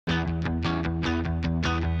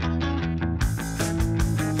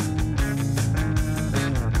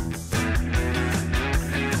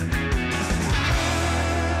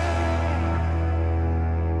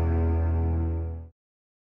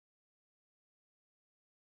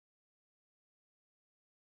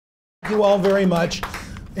you all very much,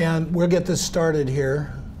 and we'll get this started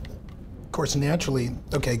here. Of course, naturally,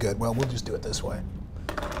 okay, good. Well, we'll just do it this way.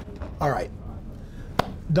 All right.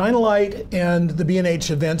 Dynalite and the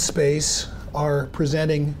B&H event space are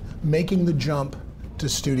presenting Making the Jump to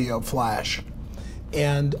Studio Flash.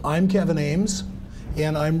 And I'm Kevin Ames,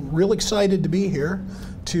 and I'm real excited to be here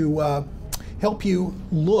to help you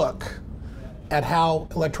look at how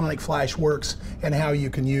electronic flash works and how you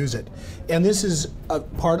can use it. And this is a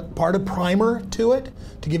part of primer to it,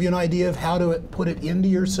 to give you an idea of how to put it into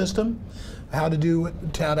your system, how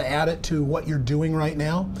to add it to what you're doing right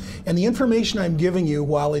now. And the information I'm giving you,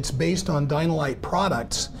 while it's based on Dynalite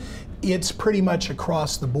products, it's pretty much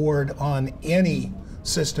across the board on any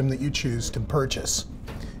system that you choose to purchase,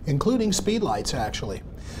 including speedlights, actually.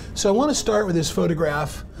 So I want to start with this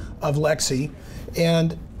photograph of Lexi,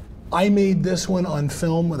 and I made this one on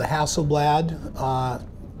film with a Hasselblad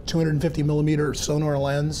 250 millimeter Sonor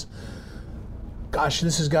lens. Gosh,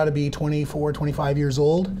 this has got to be 24, 25 years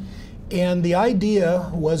old. And the idea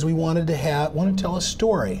was we wanted to tell a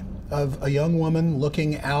story of a young woman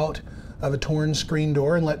looking out of a torn screen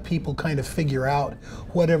door and let people kind of figure out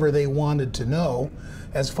whatever they wanted to know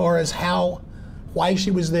as far as why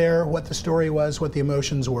she was there, what the story was, what the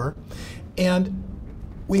emotions were. And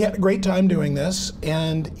we had a great time doing this,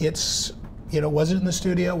 and it's, was it in the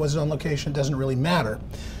studio, was it on location, it doesn't really matter.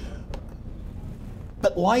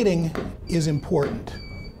 But lighting is important.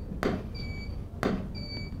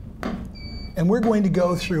 And we're going to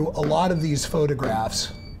go through a lot of these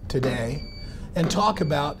photographs today and talk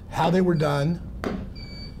about how they were done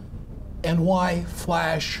and why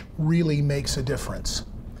flash really makes a difference.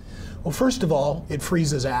 Well, first of all, it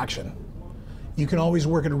freezes action. You can always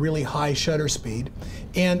work at a really high shutter speed.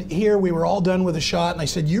 And here we were all done with a shot, and I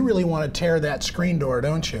said, "You really want to tear that screen door,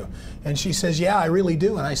 don't you?" And she says, "Yeah, I really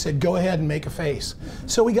do." And I said, "Go ahead and make a face."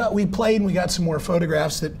 So we played and we got some more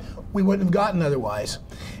photographs that we wouldn't have gotten otherwise.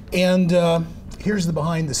 And here's the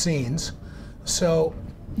behind the scenes. So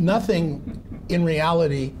nothing in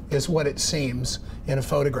reality is what it seems in a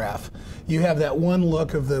photograph. You have that one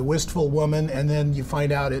look of the wistful woman, and then you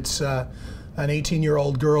find out it's an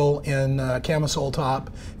 18-year-old girl in a camisole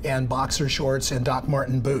top and boxer shorts and Doc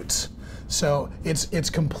Marten boots. So it's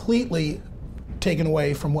completely taken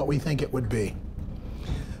away from what we think it would be.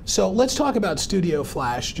 So let's talk about Studio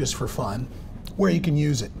Flash just for fun, where you can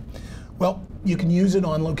use it. Well, you can use it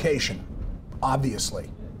on location, obviously.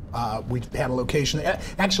 We've had a location,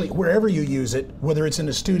 actually wherever you use it, whether it's in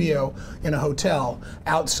a studio, in a hotel,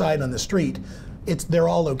 outside on the street, they're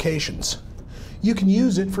all locations. You can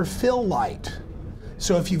use it for fill light.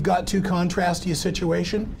 So if you've got too contrasty a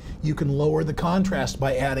situation, you can lower the contrast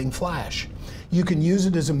by adding flash. You can use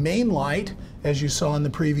it as a main light, as you saw in the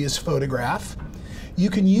previous photograph. You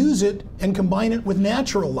can use it and combine it with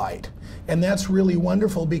natural light. And that's really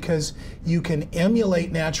wonderful because you can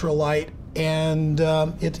emulate natural light, and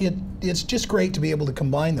it's just great to be able to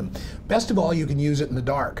combine them. Best of all, you can use it in the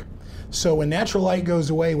dark. So when natural light goes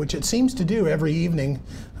away, which it seems to do every evening,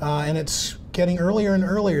 and it's getting earlier and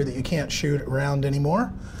earlier that you can't shoot around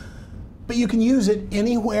anymore, but you can use it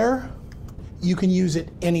anywhere, you can use it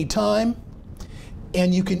anytime,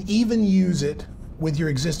 and you can even use it with your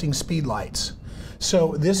existing speed lights.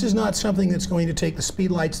 So this is not something that's going to take the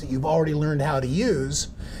speed lights that you've already learned how to use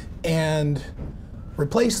and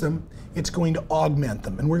replace them. It's going to augment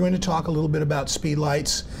them. And we're going to talk a little bit about speed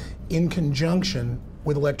lights in conjunction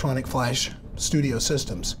with electronic flash studio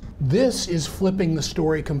systems. This is flipping the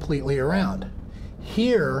story completely around.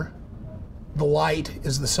 Here, the light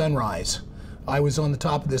is the sunrise. I was on the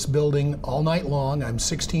top of this building all night long. I'm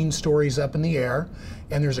 16 stories up in the air,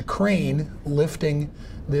 and there's a crane lifting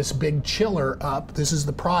this big chiller up. This is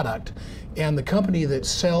the product, and the company that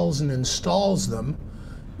sells and installs them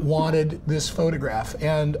wanted this photograph,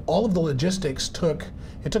 and all of the logistics took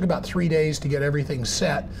about 3 days to get everything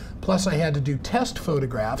set, plus I had to do test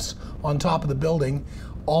photographs on top of the building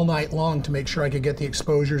all night long to make sure I could get the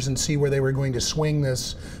exposures and see where they were going to swing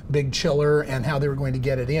this big chiller and how they were going to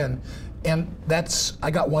get it in. And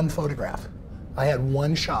I got one photograph. I had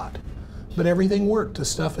one shot, but everything worked. The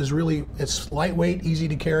stuff is it's lightweight, easy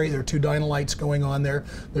to carry. There are two Dynalites going on there.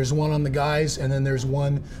 There's one on the guys, and then there's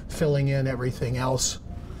one filling in everything else.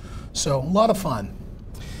 So a lot of fun.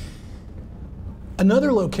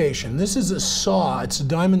 Another location, this is a saw. It's a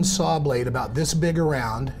diamond saw blade about this big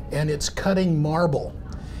around, and it's cutting marble.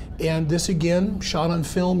 And this again, shot on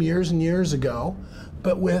film years and years ago,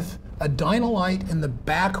 but with a Dynalite in the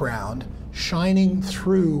background shining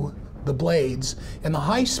through the blades, and the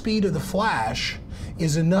high speed of the flash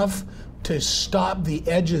is enough to stop the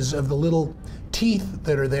edges of the little teeth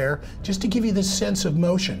that are there, just to give you this sense of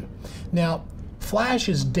motion. Now, flash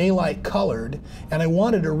is daylight colored, and I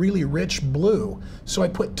wanted a really rich blue, so I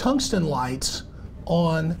put tungsten lights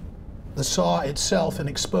on the saw itself and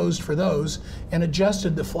exposed for those, and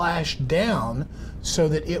adjusted the flash down so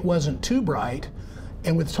that it wasn't too bright.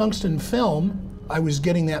 And with tungsten film, I was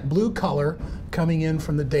getting that blue color coming in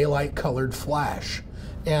from the daylight colored flash.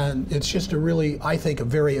 And it's just a really, I think, a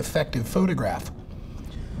very effective photograph.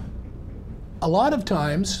 A lot of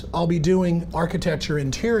times I'll be doing architecture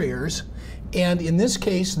interiors, and in this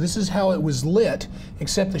case, this is how it was lit,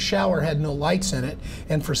 except the shower had no lights in it.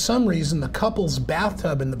 And for some reason, the couple's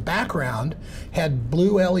bathtub in the background had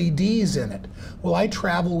blue LEDs in it. Well, I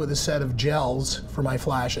travel with a set of gels for my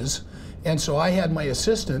flashes, and so I had my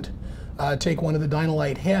assistant take one of the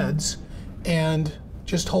Dynalite heads and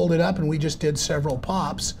just hold it up, and we just did several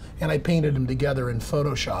pops, and I painted them together in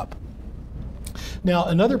Photoshop. Now,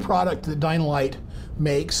 another product that Dynalite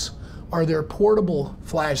makes are their portable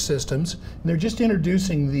flash systems. And they're just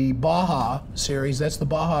introducing the Baja series. That's the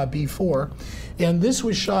Baja B4. And this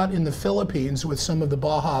was shot in the Philippines with some of the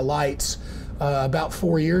Baja lights about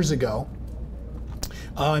 4 years ago.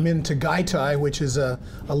 I'm in Tagaytay, which is a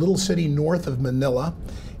little city north of Manila.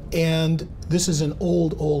 And this is an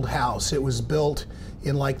old house. It was built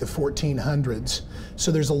in like the 1400s.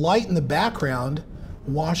 So there's a light in the background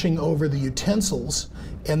washing over the utensils,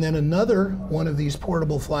 and then another one of these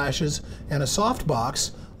portable flashes and a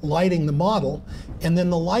softbox lighting the model, and then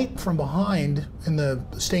the light from behind in the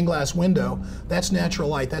stained glass window, that's natural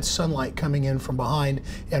light, that's sunlight coming in from behind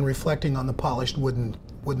and reflecting on the polished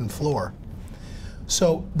wooden floor.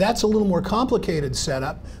 So that's a little more complicated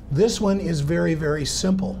setup. This one is very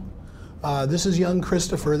simple. This is young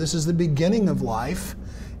Christopher. This is the beginning of life,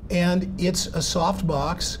 and it's a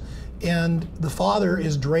softbox, and the father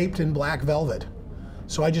is draped in black velvet.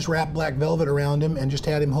 So I just wrapped black velvet around him and just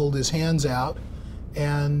had him hold his hands out,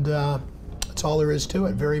 and that's all there is to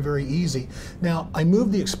it. Very easy. Now, I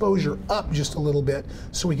moved the exposure up just a little bit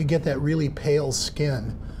so we could get that really pale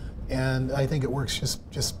skin, and I think it works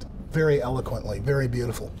just very eloquently, very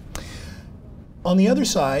beautiful. On the other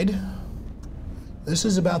side, this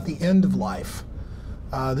is about the end of life.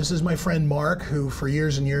 This is my friend Mark, who for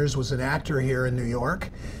years and years was an actor here in New York,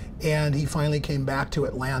 and he finally came back to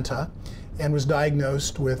Atlanta and was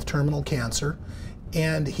diagnosed with terminal cancer,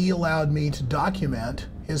 and he allowed me to document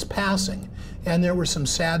his passing. And there were some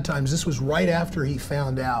sad times. This was right after he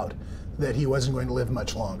found out that he wasn't going to live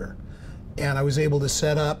much longer. And I was able to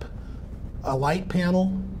set up a light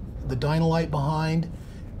panel, the Dynalite behind,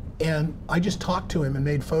 and I just talked to him and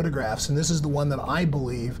made photographs. And this is the one that I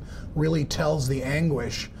believe really tells the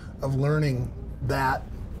anguish of learning that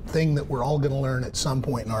thing that we're all going to learn at some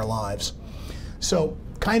point in our lives. So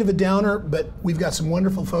kind of a downer, but we've got some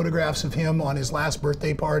wonderful photographs of him on his last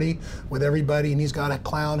birthday party with everybody, and he's got a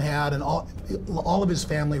clown hat, and all of his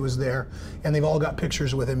family was there, and they've all got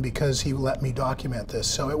pictures with him because he let me document this.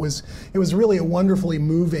 So it was really a wonderfully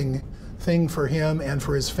moving thing for him and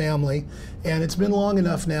for his family, and it's been long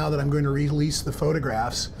enough now that I'm going to release the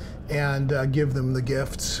photographs and give them the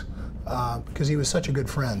gifts because he was such a good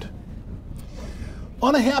friend.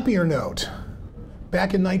 On a happier note,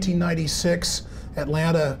 back in 1996,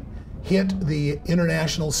 Atlanta hit the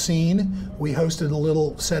international scene. We hosted a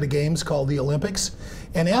little set of games called the Olympics,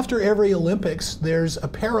 and after every Olympics, there's a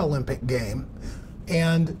Paralympic game,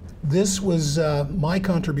 and this was my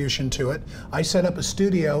contribution to it. I set up a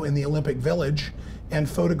studio in the Olympic Village and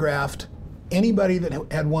photographed anybody that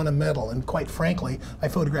had won a medal, and quite frankly, I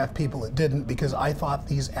photographed people that didn't because I thought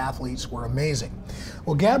these athletes were amazing.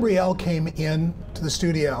 Well, Gabrielle came in to the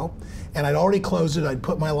studio, and I'd already closed it. I'd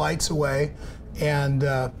put my lights away, and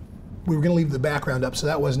we were going to leave the background up, so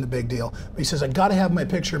that wasn't a big deal. But he says, I got to have my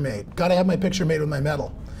picture made. Got to have my picture made with my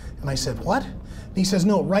medal. And I said, what? And he says,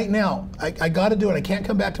 no, right now. I got to do it. I can't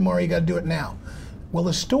come back tomorrow. You got to do it now. Well,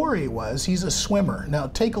 the story was he's a swimmer. Now,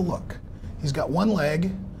 take a look. He's got one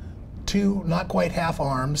leg, two not quite half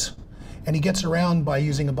arms, and he gets around by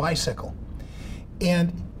using a bicycle.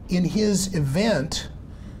 And in his event,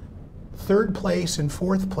 third place and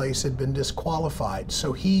fourth place had been disqualified,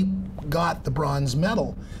 so he got the bronze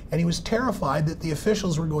medal, and he was terrified that the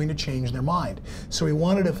officials were going to change their mind. So he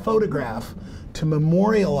wanted a photograph to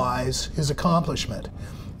memorialize his accomplishment.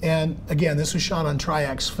 And again, this was shot on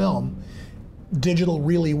Tri-X film. Digital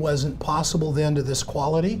really wasn't possible then to this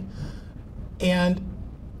quality. And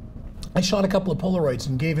I shot a couple of Polaroids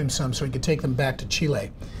and gave him some so he could take them back to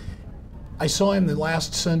Chile. I saw him the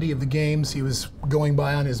last Sunday of the games. He was going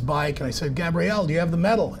by on his bike, and I said, Gabrielle, do you have the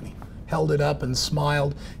medal? And he held it up and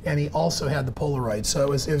smiled, and he also had the Polaroid, so it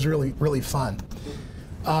was really fun.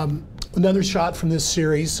 Another shot from this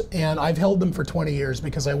series, and I've held them for 20 years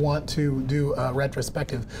because I want to do a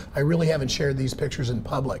retrospective. I really haven't shared these pictures in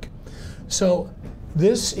public. So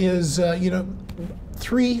this is, you know,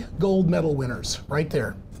 3 gold medal winners right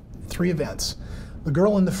there, 3 events. The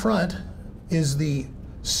girl in the front is the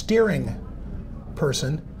steering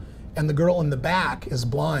person, and the girl in the back is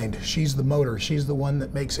blind. She's the motor. She's the one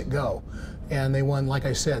that makes it go. And they won, like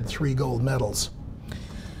I said, 3 gold medals.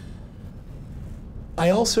 I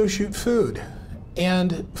also shoot food,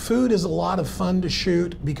 and food is a lot of fun to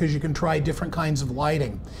shoot because you can try different kinds of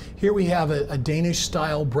lighting. Here we have a Danish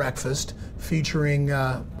style breakfast featuring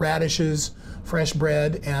radishes, fresh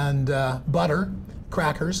bread, and butter,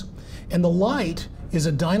 crackers, and the light is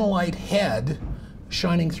a Dynalite head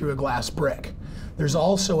shining through a glass brick. There's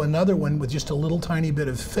also another one with just a little tiny bit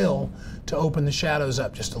of fill to open the shadows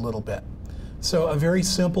up just a little bit. So a very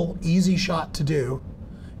simple, easy shot to do.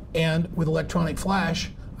 And with electronic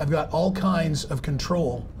flash, I've got all kinds of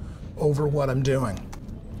control over what I'm doing.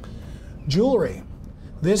 Jewelry.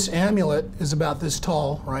 This amulet is about this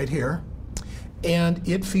tall right here, and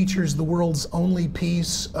it features the world's only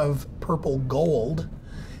piece of purple gold.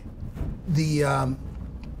 The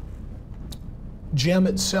gem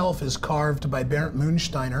itself is carved by Bernd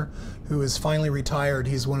Moonsteiner, who is finally retired.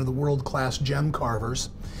 He's one of the world-class gem carvers.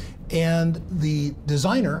 And the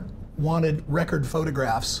designer wanted record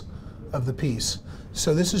photographs of the piece.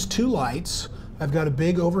 So this is 2 lights. I've got a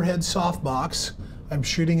big overhead softbox. I'm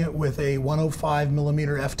shooting it with a 105mm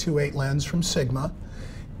f2.8 lens from Sigma.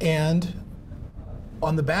 And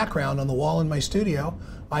on the background, on the wall in my studio,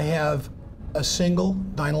 I have a single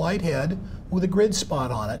Dynalite head with a grid spot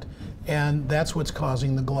on it. And that's what's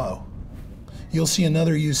causing the glow. You'll see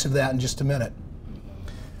another use of that in just a minute.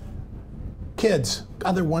 Kids,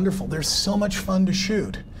 God, they're wonderful. They're so much fun to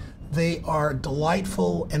shoot. They are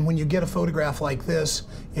delightful, and when you get a photograph like this,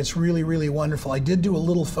 it's really, really wonderful. I did do a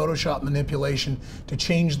little Photoshop manipulation to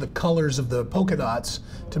change the colors of the polka dots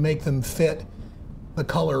to make them fit the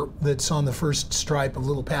color that's on the first stripe of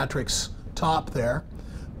little Patrick's top there.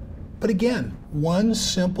 But again, one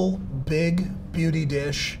simple, big beauty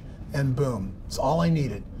dish, and boom. It's all I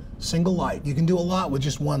needed. Single light. You can do a lot with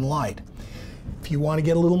just one light. If you want to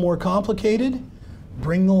get a little more complicated,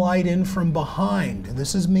 bring the light in from behind.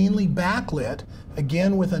 This is mainly backlit,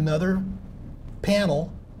 again with another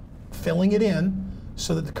panel filling it in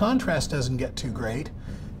so that the contrast doesn't get too great.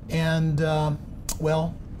 And,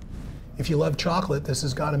 well, if you love chocolate, this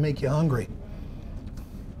has got to make you hungry.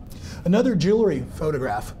 Another jewelry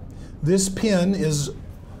photograph. This pin is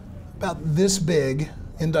about this big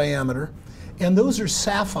in diameter, and those are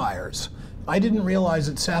sapphires. I didn't realize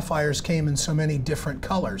that sapphires came in so many different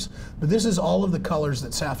colors, but this is all of the colors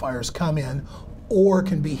that sapphires come in or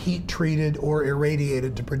can be heat treated or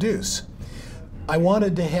irradiated to produce. I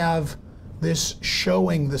wanted to have this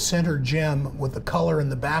showing the center gem with the color in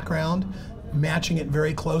the background, matching it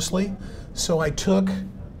very closely. So I took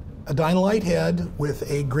a Dynalite head with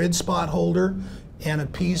a grid spot holder and a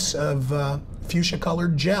piece of fuchsia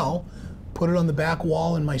colored gel, put it on the back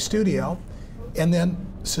wall in my studio, and then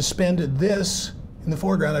suspended this in the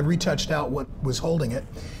foreground. I retouched out what was holding it.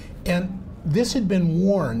 And this had been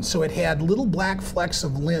worn, so it had little black flecks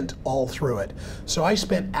of lint all through it. So I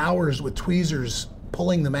spent hours with tweezers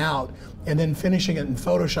pulling them out and then finishing it in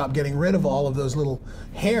Photoshop, getting rid of all of those little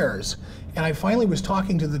hairs. And I finally was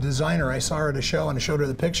talking to the designer. I saw her at a show and I showed her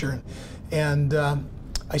the picture. And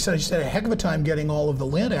I said, she had a heck of a time getting all of the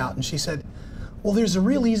lint out. And she said, well, there's a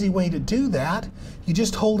real easy way to do that. You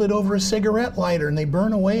just hold it over a cigarette lighter and they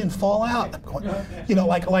burn away and fall out. I'm going, you know,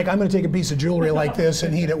 like I'm going to take a piece of jewelry like this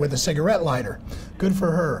and heat it with a cigarette lighter. Good for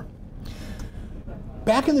her.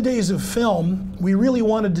 Back in the days of film, we really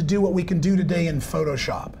wanted to do what we can do today in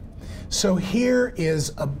Photoshop. So here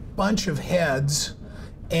is a bunch of heads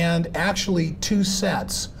and actually 2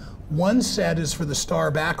 sets. One set is for the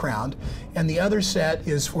star background, and the other set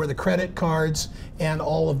is for the credit cards and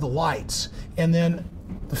all of the lights. And then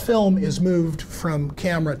the film is moved from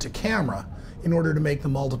camera to camera in order to make the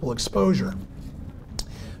multiple exposure.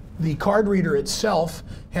 The card reader itself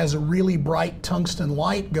has a really bright tungsten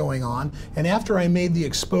light going on, and after I made the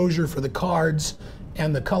exposure for the cards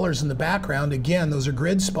and the colors in the background, again, those are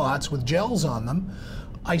grid spots with gels on them,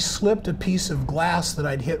 I slipped a piece of glass that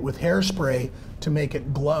I'd hit with hairspray to make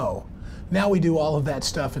it glow. Now we do all of that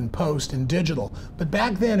stuff in post and digital, but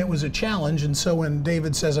back then it was a challenge, and so when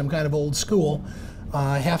David says I'm kind of old school,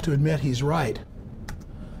 I have to admit he's right.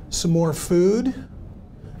 Some more food.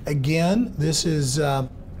 Again, this is a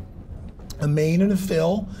main and a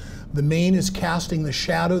fill. The main is casting the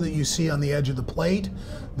shadow that you see on the edge of the plate.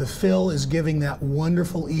 The fill is giving that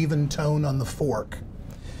wonderful even tone on the fork.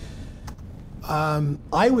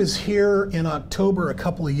 I was here in October a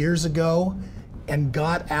couple of years ago and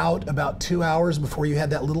got out about 2 hours before you had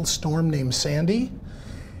that little storm named Sandy.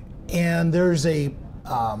 And there's a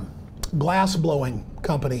glass blowing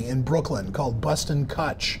company in Brooklyn called Bustin'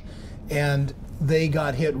 Kutch, and they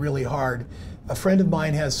got hit really hard. A friend of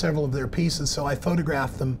mine has several of their pieces, so I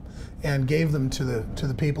photographed them and gave them to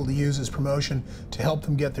the people to use as promotion to help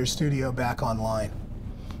them get their studio back online.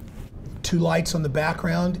 2 lights on the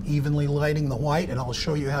background, evenly lighting the white, and I'll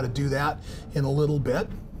show you how to do that in a little bit.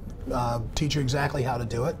 Teach you exactly how to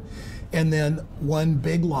do it. And then 1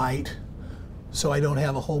 big light, so I don't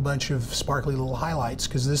have a whole bunch of sparkly little highlights,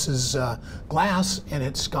 because this is glass and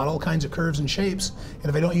it's got all kinds of curves and shapes. And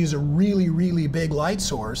if I don't use a really, really big light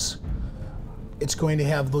source, it's going to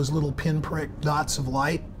have those little pinprick dots of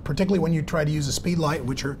light, particularly when you try to use a speed light,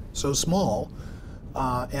 which are so small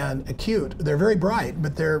and acute. They're very bright,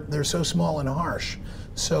 but they're so small and harsh.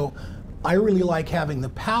 So I really like having the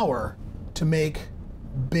power to make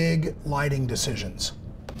big lighting decisions.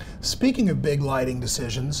 Speaking of big lighting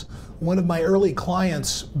decisions, one of my early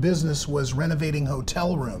clients' business was renovating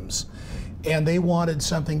hotel rooms, and they wanted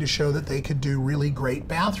something to show that they could do really great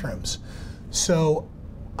bathrooms. So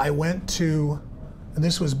I went to, and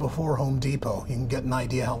this was before Home Depot, you can get an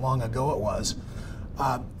idea how long ago it was.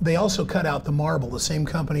 They also cut out the marble, the same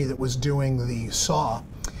company that was doing the saw.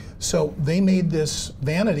 So they made this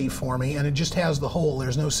vanity for me, and it just has the hole,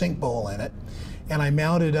 there's no sink bowl in it. And I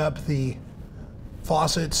mounted up the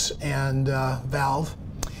faucets and valve.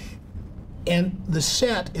 And the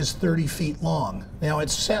set is 30 feet long. Now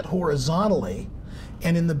it's set horizontally,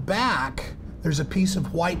 and in the back there's a piece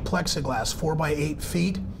of white plexiglass, 4 by 8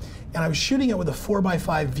 feet, and I was shooting it with a 4 by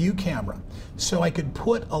 5 view camera. So I could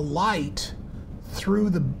put a light through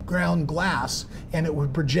the ground glass and it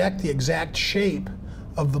would project the exact shape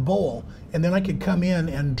of the bowl, and then I could come in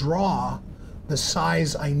and draw the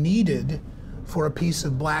size I needed for a piece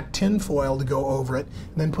of black tin foil to go over it,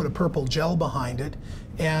 and then put a purple gel behind it.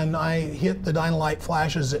 And I hit the Dynalite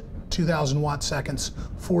flashes at 2,000 watt seconds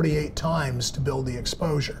 48 times to build the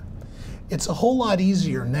exposure. It's a whole lot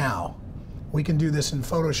easier now. We can do this in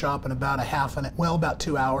Photoshop in about about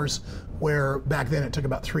 2 hours, where back then it took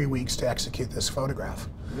about 3 weeks to execute this photograph.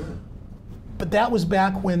 But that was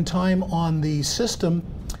back when time on the system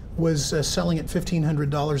was selling at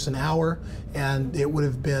 $1,500 an hour, and it would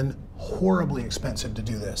have been horribly expensive to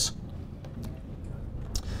do this.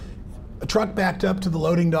 A truck backed up to the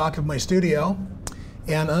loading dock of my studio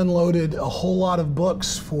and unloaded a whole lot of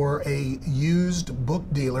books for a used book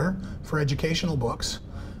dealer for educational books.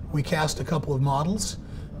 We cast a couple of models,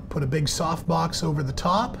 put a big softbox over the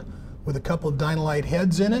top with a couple of Dynalite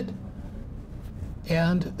heads in it,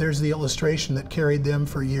 and there's the illustration that carried them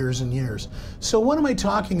for years and years. So what am I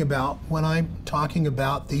talking about when I'm talking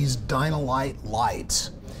about these Dynalite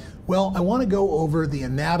lights? Well, I want to go over the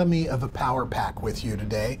anatomy of a power pack with you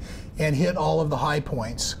today and hit all of the high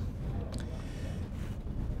points.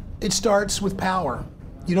 It starts with power.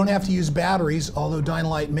 You don't have to use batteries, although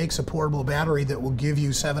Dynalite makes a portable battery that will give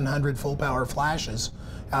you 700 full power flashes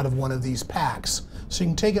out of one of these packs. So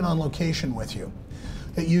you can take it on location with you.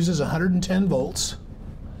 It uses 110 volts,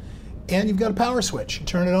 and you've got a power switch. You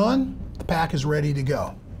turn it on, the pack is ready to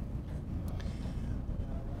go.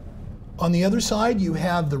 On the other side, you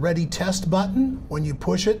have the ready test button. When you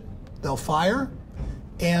push it, they'll fire,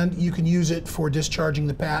 and you can use it for discharging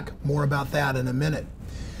the pack. More about that in a minute.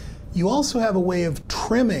 You also have a way of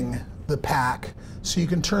trimming the pack, so you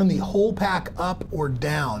can turn the whole pack up or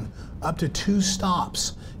down, up to 2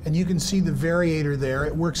 stops. And you can see the variator there.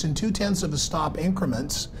 It works in 0.2 of a stop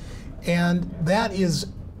increments, and that is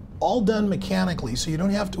all done mechanically, so you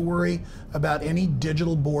don't have to worry about any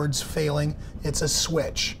digital boards failing. It's a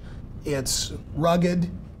switch. It's rugged,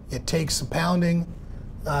 it takes some pounding.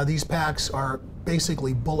 These packs are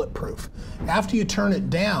basically bulletproof. After you turn it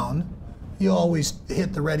down, you always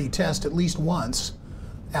hit the ready test at least once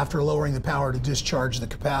after lowering the power to discharge the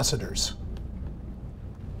capacitors.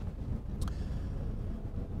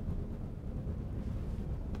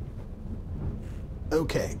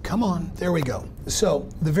 Okay, come on, there we go. So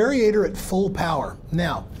the variator at full power.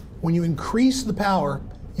 Now, when you increase the power,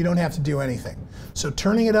 you don't have to do anything. So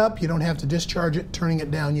turning it up, you don't have to discharge it. Turning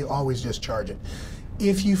it down, you always discharge it.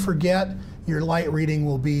 If you forget, your light reading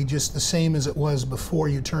will be just the same as it was before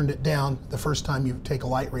you turned it down the first time you take a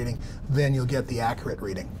light reading. Then you'll get the accurate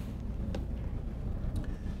reading.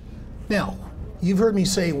 Now, you've heard me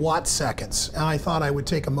say watt seconds, and I thought I would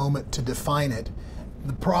take a moment to define it.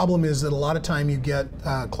 The problem is that a lot of time you get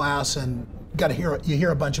class and you hear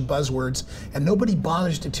a bunch of buzzwords, and nobody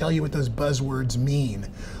bothers to tell you what those buzzwords mean.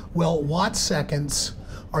 Well, watt seconds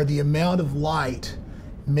are the amount of light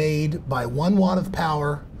made by 1 watt of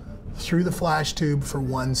power through the flash tube for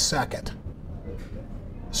 1 second.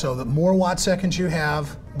 So the more watt seconds you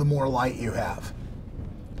have, the more light you have.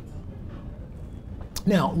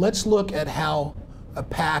 Now, let's look at how a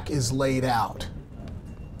pack is laid out.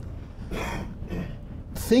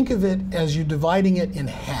 Think of it as you're dividing it in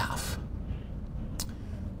half.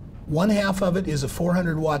 1/2 of it is a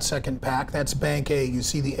 400 watt second pack. That's bank A. You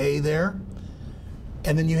see the A there?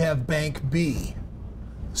 And then you have bank B.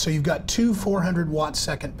 So you've got 2 400 watt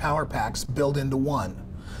second power packs built into one.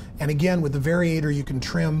 And again, with the variator, you can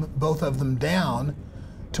trim both of them down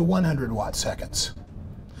to 100 watt seconds.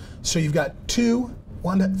 So you've got 2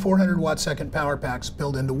 400 watt second power packs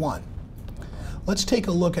built into one. Let's take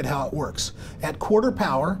a look at how it works. At quarter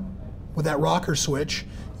power, with that rocker switch,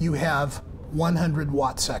 you have 100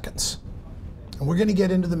 watt seconds. And we're going to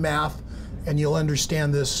get into the math, and you'll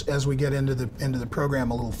understand this as we get into the program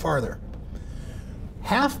a little farther.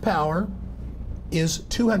 Half power is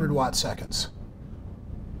 200 watt seconds.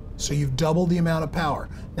 So you've doubled the amount of power.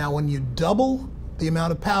 Now when you double the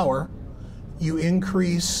amount of power, you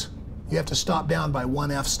have to stop down by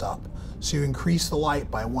 1 f-stop. So you increase the light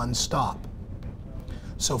by 1 stop.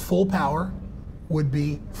 So full power would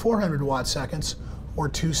be 400 watt seconds or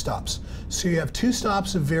 2 stops. So you have 2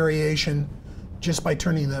 stops of variation just by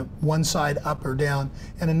turning the one side up or down,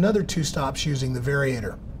 and another 2 stops using the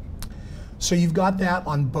variator. So you've got that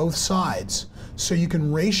on both sides. So you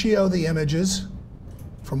can ratio the images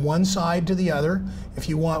from one side to the other. If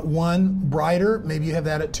you want one brighter, maybe you have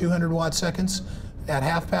that at 200 watt seconds at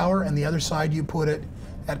half power, and the other side you put it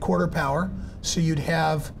at quarter power. So you'd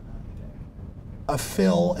have a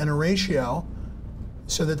fill and a ratio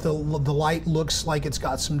so that the light looks like it's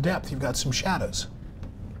got some depth. You've got some shadows.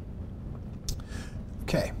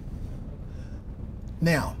 Okay.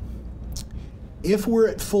 Now, if we're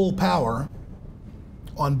at full power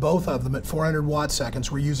on both of them at 400 watt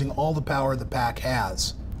seconds, we're using all the power the pack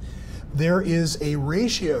has. There is a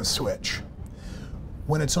ratio switch.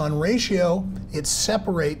 When it's on ratio, it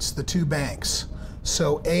separates the 2 banks.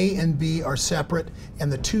 So A and B are separate,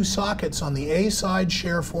 and the 2 sockets on the A side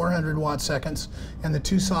share 400 watt seconds, and the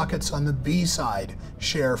 2 sockets on the B side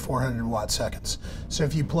share 400 watt seconds. So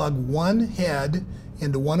if you plug one head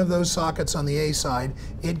into one of those sockets on the A side,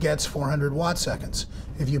 it gets 400 watt seconds.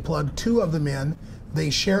 If you plug 2 of them in, they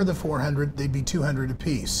share the 400, they'd be 200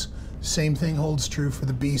 apiece. Same thing holds true for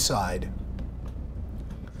the B side.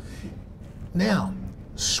 Now,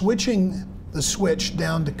 switching the switch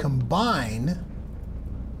down to combine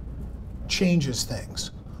changes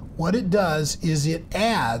things. What it does is it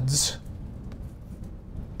adds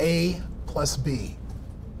A plus B.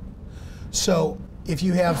 So if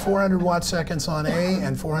you have 400 watt seconds on A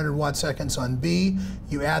and 400 watt seconds on B,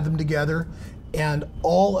 you add them together, and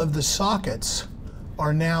all of the sockets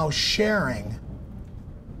are now sharing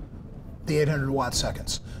the 800 watt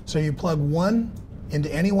seconds. So you plug one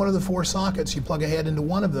into any one of the 4 sockets, you plug a head into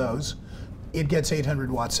one of those, it gets 800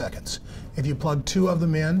 watt seconds. If you plug 2 of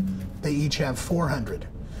them in, they each have 400.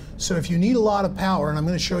 So if you need a lot of power, and I'm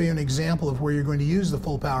going to show you an example of where you're going to use the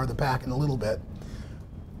full power of the pack in a little bit.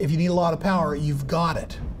 If you need a lot of power, you've got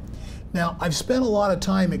it. Now, I've spent a lot of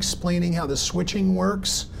time explaining how the switching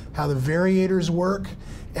works, how the variators work,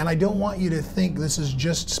 and I don't want you to think this is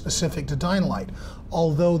just specific to Dynalite.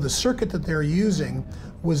 Although the circuit that they're using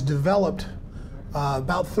was developed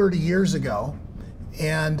about 30 years ago,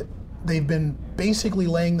 and they've been basically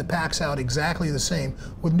laying the packs out exactly the same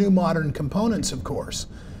with new modern components, of course.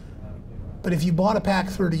 But if you bought a pack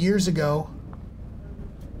 30 years ago,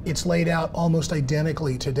 it's laid out almost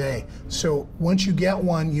identically today. So once you get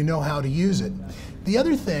one, you know how to use it. The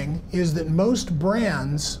other thing is that most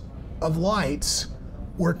brands of lights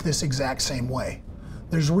work this exact same way.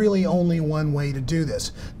 There's really only one way to do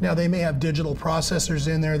this. Now, they may have digital processors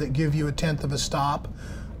in there that give you a 1/10 of a stop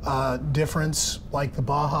difference, like the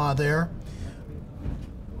Baja there.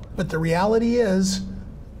 But the reality is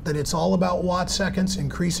that it's all about watt seconds,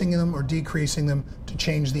 increasing them or decreasing them to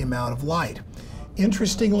change the amount of light.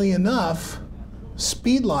 Interestingly enough,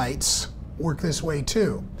 speed lights work this way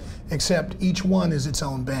too, except each one is its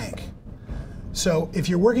own bank. So if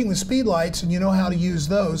you're working with speed lights and you know how to use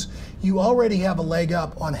those, you already have a leg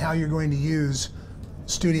up on how you're going to use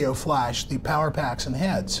Studio Flash, the power packs and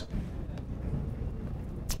heads.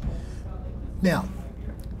 Now,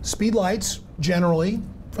 speed lights generally,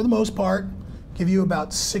 for the most part, give you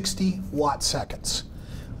about 60 watt seconds.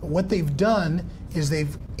 What they've done is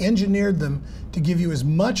they've engineered them to give you as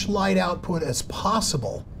much light output as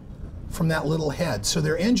possible from that little head. So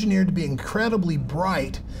they're engineered to be incredibly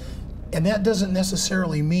bright And that doesn't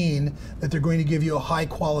necessarily mean that they're going to give you a high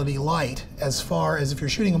quality light. As far as if you're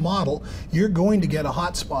shooting a model, you're going to get a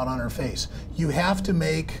hot spot on her face. You have to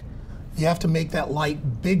make that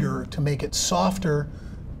light bigger, to make it softer,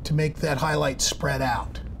 to make that highlight spread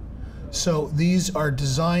out. So these are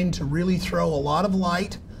designed to really throw a lot of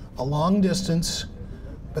light a long distance,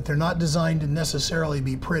 but they're not designed to necessarily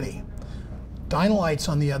be pretty. Dynalites,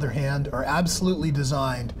 on the other hand, are absolutely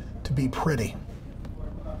designed to be pretty.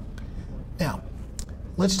 Now,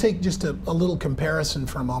 let's take just a little comparison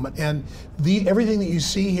for a moment. And everything that you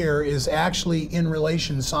see here is actually in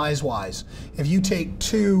relation size-wise. If you take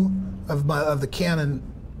two of the Canon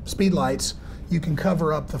speedlights, you can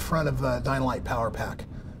cover up the front of a Dynalite power pack.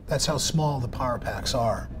 That's how small the power packs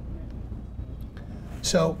are.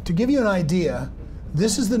 So to give you an idea,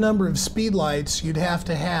 this is the number of speedlights you'd have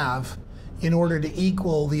to have in order to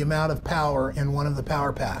equal the amount of power in one of the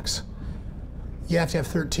power packs. You have to have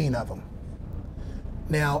 13 of them.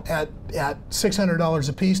 Now at $600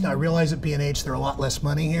 a piece, now I realize at B&H they're a lot less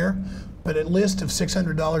money here, but at list of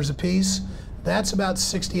 $600 a piece, that's about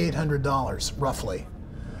 $6,800 roughly.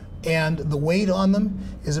 And the weight on them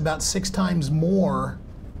is about 6 times more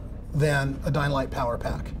than a Dynalite power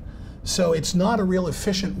pack. So it's not a real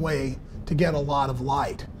efficient way to get a lot of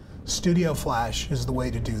light. Studio flash is the way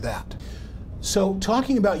to do that. So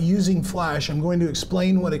talking about using flash, I'm going to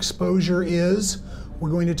explain what exposure is. We're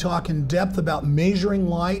going to talk in depth about measuring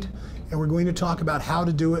light, and we're going to talk about how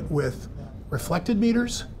to do it with reflected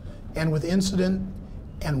meters and with incident,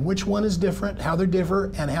 and which one is different, how they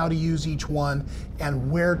differ, and how to use each one, and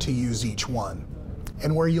where to use each one,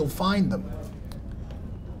 and where you'll find them.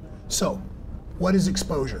 So, what is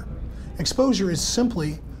exposure? Exposure is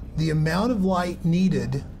simply the amount of light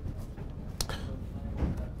needed.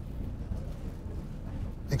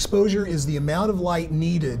 Exposure is the amount of light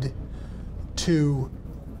needed to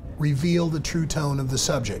reveal the true tone of the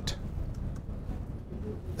subject.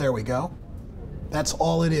 There we go. That's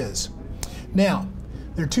all it is. Now,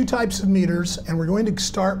 there are two types of meters, and we're going to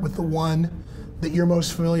start with the one that you're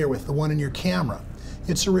most familiar with, the one in your camera.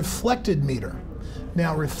 It's a reflected meter.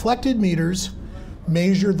 Now, reflected meters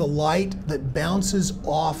measure the light that bounces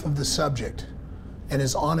off of the subject and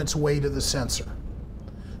is on its way to the sensor.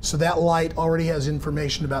 So that light already has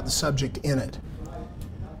information about the subject in it.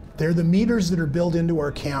 They're the meters that are built into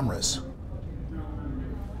our cameras.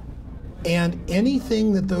 And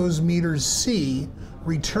anything that those meters see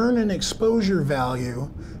return an exposure value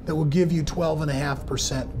that will give you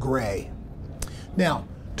 12.5% gray. Now,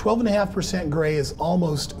 12.5% gray is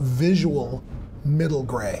almost visual middle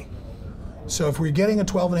gray. So if we're getting a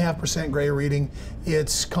 12.5% gray reading,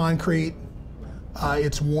 it's concrete,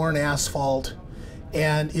 it's worn asphalt,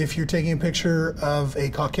 and if you're taking a picture of a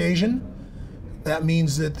Caucasian, that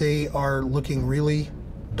means that they are looking really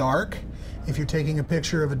dark. If you're taking a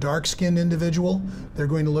picture of a dark-skinned individual, they're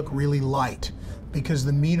going to look really light because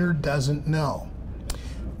the meter doesn't know.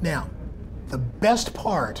 Now, the best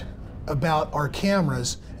part about our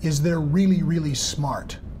cameras is they're really, really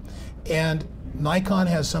smart. And Nikon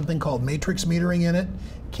has something called matrix metering in it.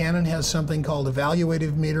 Canon has something called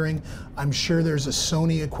evaluative metering. I'm sure there's a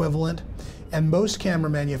Sony equivalent. And most camera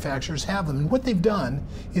manufacturers have them. And what they've done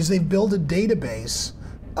is they've built a database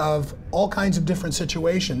of all kinds of different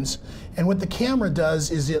situations. And what the camera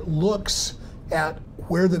does is it looks at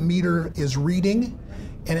where the meter is reading,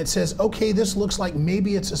 and it says, okay, this looks like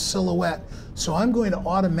maybe it's a silhouette, so I'm going to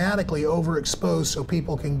automatically overexpose so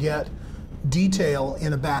people can get detail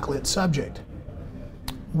in a backlit subject.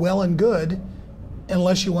 Well and good,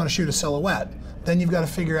 unless you want to shoot a silhouette. Then you've got to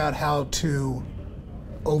figure out how to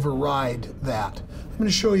override that. I'm going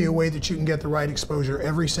to show you a way that you can get the right exposure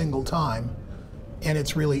every single time, and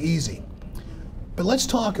it's really easy. But let's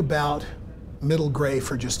talk about middle gray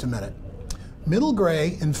for just a minute. Middle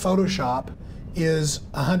gray in Photoshop is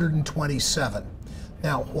 127.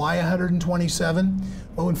 Now, why 127?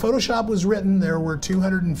 Well, when Photoshop was written, there were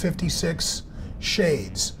 256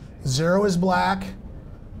 shades. 0 is black,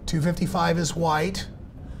 255 is white,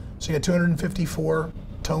 so you got 254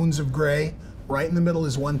 tones of gray. Right in the middle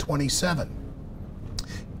is 127.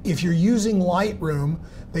 If you're using Lightroom,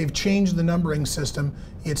 they've changed the numbering system.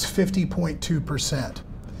 It's 50.2%.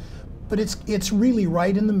 But it's really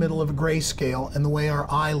right in the middle of a grayscale and the way our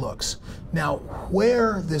eye looks. Now,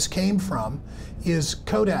 where this came from is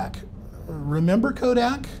Kodak. Remember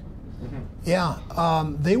Kodak? Mm-hmm.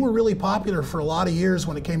 Yeah, they were really popular for a lot of years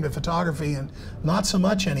when it came to photography, and not so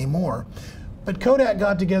much anymore. But Kodak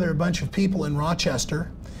got together a bunch of people in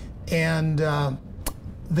Rochester, and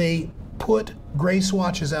they put gray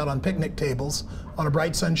swatches out on picnic tables on a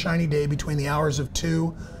bright sunshiny day between the hours of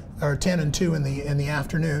 2 or 10 and 2 in the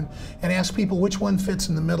afternoon, and asked people which one fits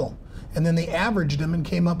in the middle. And then they averaged them and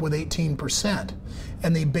came up with 18%.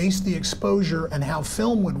 And they based the exposure and how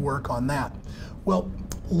film would work on that. Well,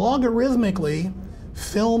 logarithmically,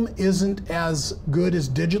 film isn't as good as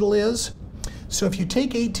digital is. So if you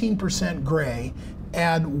take 18% gray,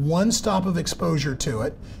 add 1 stop of exposure to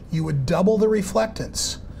it, you would double the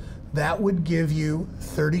reflectance. That would give you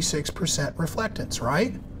 36% reflectance,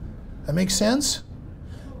 right? That makes sense?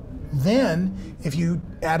 Then, if you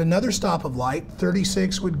add another stop of light,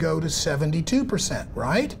 36 would go to 72%,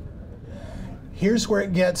 right? Here's where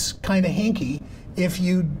it gets kind of hinky. If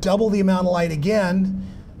you double the amount of light again,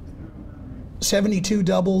 72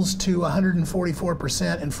 doubles to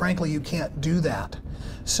 144%, and frankly, you can't do that.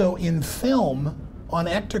 So in film, on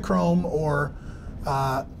Ektachrome or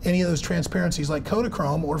any of those transparencies like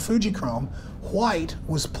Kodachrome or Fujichrome, white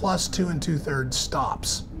was plus 2 2/3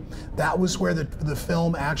 stops. That was where the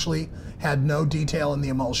film actually had no detail in the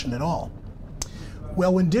emulsion at all.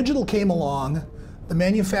 Well, when digital came along, the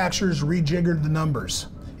manufacturers rejiggered the numbers,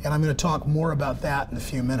 and I'm going to talk more about that in a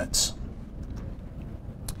few minutes.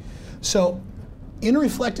 So, in a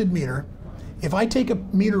reflected meter, if I take a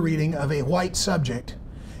meter reading of a white subject,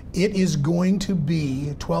 it is going to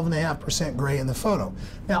be 12.5% gray in the photo.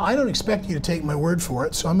 Now, I don't expect you to take my word for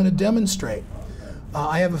it, so I'm going to demonstrate.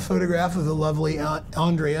 I have a photograph of the lovely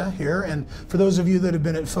Andrea here, and for those of you that have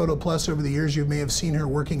been at Photo Plus over the years, you may have seen her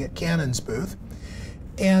working at Canon's booth.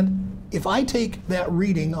 And if I take that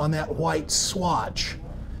reading on that white swatch,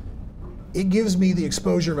 it gives me the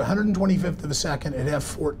exposure of 125th of a second at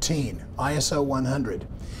f14, ISO 100.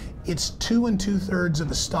 It's 2 2/3 of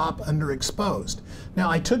a stop underexposed. Now,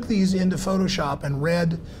 I took these into Photoshop and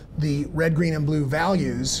read the red, green, and blue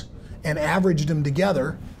values and averaged them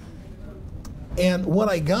together. And what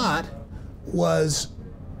I got was,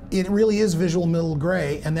 it really is visual middle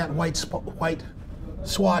gray, and that white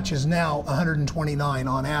swatch is now 129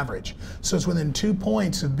 on average. So it's within 2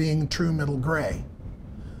 points of being true middle gray.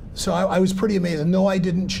 So I was pretty amazed. No, I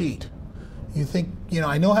didn't cheat. You think,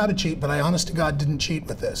 I know how to cheat, but I honest to God didn't cheat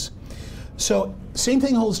with this. So same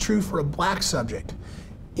thing holds true for a black subject.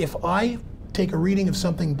 If I take a reading of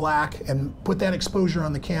something black and put that exposure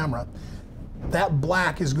on the camera, that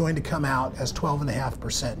black is going to come out as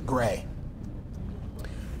 12.5% gray.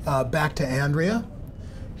 Back to Andrea.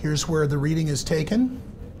 Here's where the reading is taken.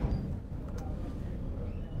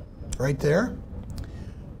 Right there.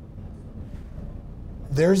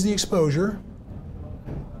 There's the exposure,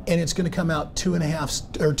 and it's going to come out 2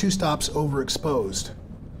 stops overexposed.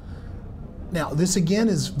 Now, this again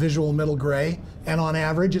is visual middle gray, and on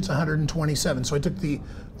average it's 127. So I took the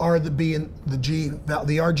R, the B, and the G,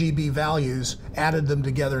 the RGB values, added them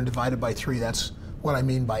together and divided by 3. That's what I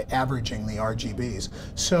mean by averaging the RGBs.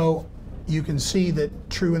 So you can see that,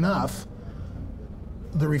 true enough,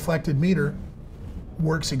 the reflected meter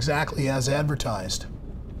works exactly as advertised.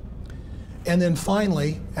 And then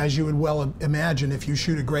finally, as you would well imagine, if you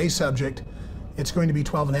shoot a gray subject, it's going to be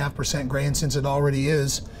 12.5% gray, and since it already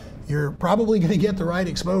is, you're probably going to get the right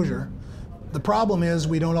exposure. The problem is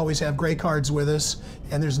we don't always have gray cards with us,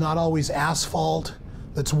 and there's not always asphalt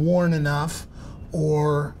that's worn enough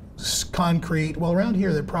or concrete. Well, around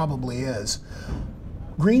here there probably is.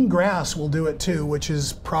 Green grass will do it too, which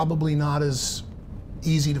is probably not as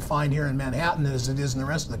easy to find here in Manhattan as it is in the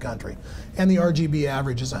rest of the country. And the RGB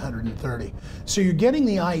average is 130. So you're getting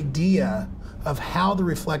the idea of how the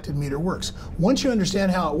reflected meter works. Once you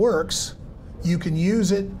understand how it works, you can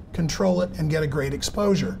use it, control it, and get a great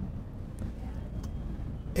exposure.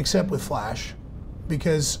 Except with flash,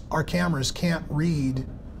 because our cameras can't read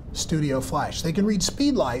studio flash. They can read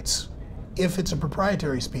speed lights if it's a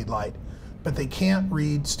proprietary speed light, but they can't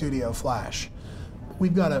read studio flash.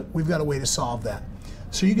 We've got a way to solve that.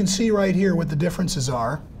 So you can see right here what the differences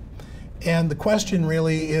are, and the question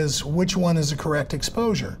really is, which one is the correct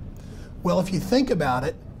exposure? Well, if you think about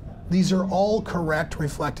it, these are all correct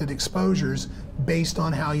reflected exposures based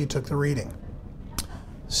on how you took the reading.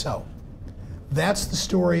 So that's the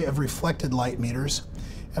story of reflected light meters.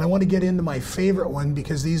 And I want to get into my favorite one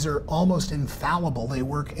because these are almost infallible. They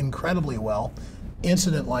work incredibly well,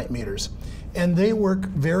 incident light meters. And they work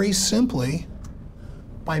very simply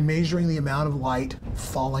by measuring the amount of light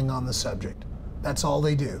falling on the subject. That's all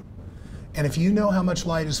they do. And if you know how much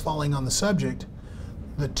light is falling on the subject,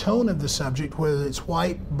 the tone of the subject, whether it's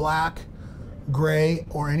white, black, gray,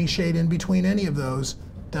 or any shade in between any of those,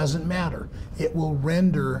 doesn't matter. It will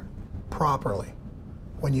render properly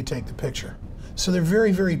when you take the picture. So they're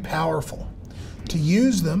very, very powerful. To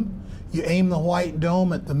use them, you aim the white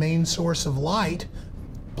dome at the main source of light,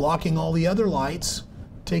 blocking all the other lights,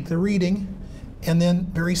 take the reading, And then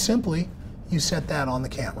very simply, you set that on the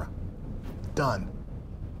camera. Done.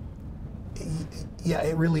 Yeah,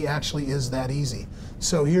 it really actually is that easy.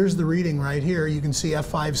 So here's the reading right here. You can see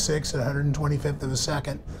f5.6 at 125th of a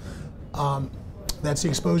second. That's the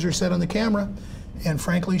exposure set on the camera. And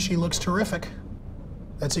frankly, she looks terrific.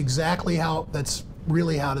 That's exactly how, that's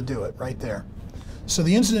really how to do it right there. So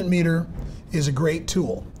the incident meter is a great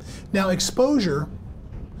tool. Now exposure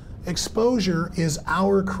is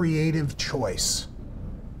our creative choice.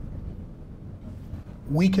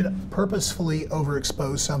 We can purposefully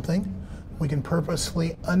overexpose something. We can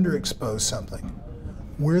purposefully underexpose something.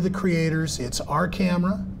 We're the creators. It's our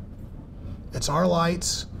camera. It's our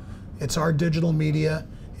lights. It's our digital media.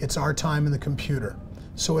 It's our time in the computer.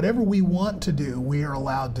 So whatever we want to do, we are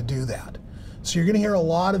allowed to do that. So you're going to hear a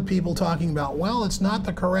lot of people talking about, well, it's not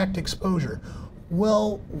the correct exposure.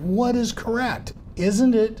 Well, what is correct?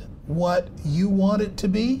 Isn't it what you want it to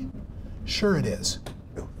be? Sure it is.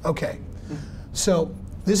 Okay. So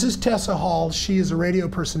this is Tessa Hall. She is a radio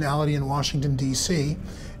personality in Washington, D.C.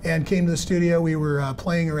 and came to the studio. We were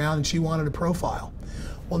playing around and she wanted a profile.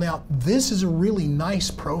 Well, now this is a really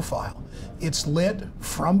nice profile. It's lit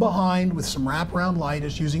from behind with some wraparound light.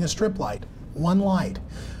 It's using a strip light, one light.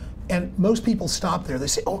 And most people stop there. They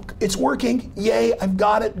say, oh, it's working. Yay, I've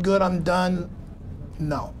got it. Good, I'm done.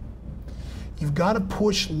 No. You've got to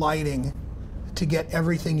push lighting to get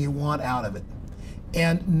everything you want out of it.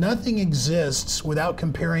 And nothing exists without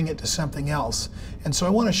comparing it to something else. And so I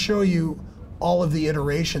want to show you all of the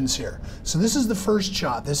iterations here. So this is the first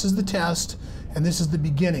shot. This is the test, and this is the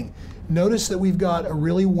beginning. Notice that we've got a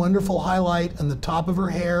really wonderful highlight on the top of her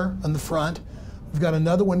hair on the front. We've got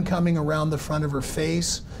another one coming around the front of her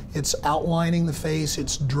face. It's outlining the face.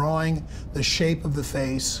 It's drawing the shape of the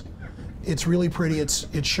face. It's really pretty. It's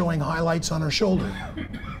showing highlights on her shoulder.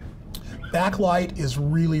 Backlight is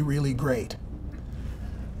really, really great.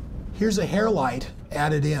 Here's a hair light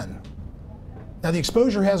added in. Now the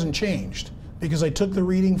exposure hasn't changed because I took the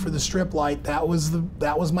reading for the strip light. That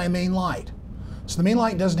was my main light. So the main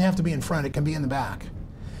light doesn't have to be in front. It can be in the back.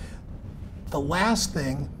 The last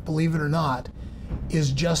thing, believe it or not,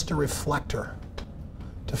 is just a reflector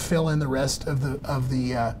to fill in the rest of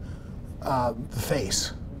the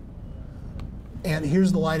face. And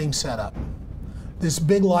here's the lighting setup. This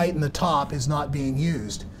big light in the top is not being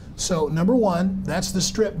used. So number one, that's the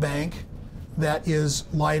strip bank that is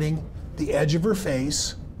lighting the edge of her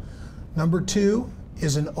face. Number two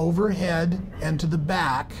is an overhead and to the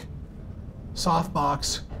back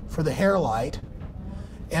softbox for the hair light.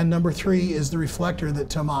 And number three is the reflector that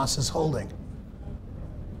Tomas is holding.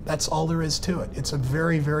 That's all there is to it. It's a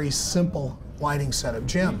very, very simple lighting setup.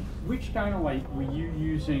 Jim? Which Dynalite were you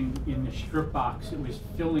using in the strip box that was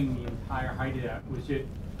filling the entire height of that? Was it,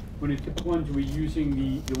 when it took ones, were you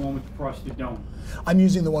using the one with the frosted dome? I'm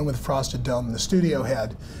using the one with the frosted dome, the studio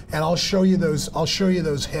head, and I'll show you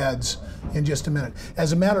those heads in just a minute.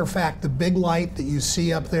 As a matter of fact, the big light that you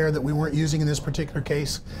see up there that we weren't using in this particular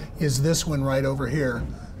case is this one right over here,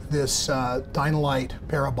 this Dynalite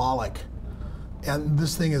parabolic. And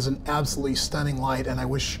this thing is an absolutely stunning light, and I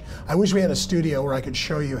wish we had a studio where I could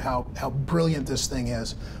show you how brilliant this thing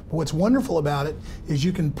is. But what's wonderful about it is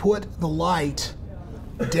you can put the light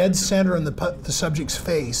dead center in the subject's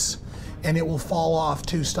face, and it will fall off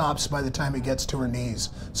 2 stops by the time it gets to her knees.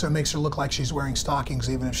 So it makes her look like she's wearing stockings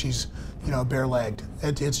even if she's, you know, bare-legged.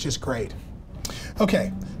 It's just great.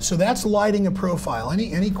 Okay, so that's lighting a profile.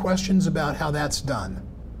 Any questions about how that's done?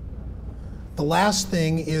 The last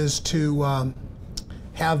thing is to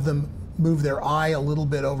have them move their eye a little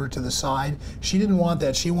bit over to the side. She didn't want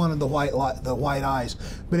that. She wanted the white eyes.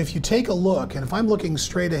 But if you take a look, and if I'm looking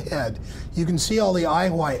straight ahead, you can see all the eye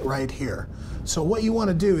white right here. So what you want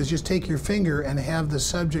to do is just take your finger and have the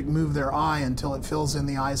subject move their eye until it fills in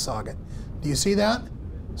the eye socket. Do you see that?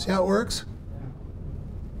 See how it works?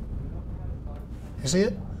 You see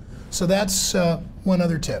it? So that's one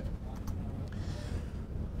other tip.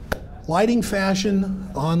 Lighting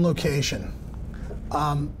fashion on location.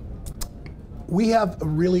 We have a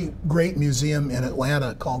really great museum in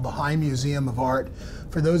Atlanta called the High Museum of Art.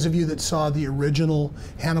 For those of you that saw the original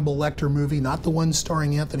Hannibal Lecter movie, not the one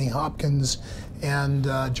starring Anthony Hopkins and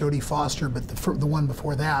Jodie Foster, but the one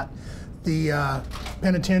before that, the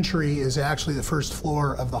penitentiary is actually the first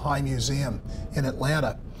floor of the High Museum in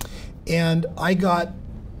Atlanta. And I got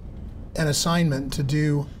an assignment to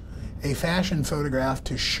do a fashion photograph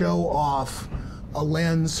to show off a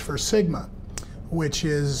lens for Sigma, which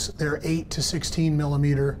is their 8 to 16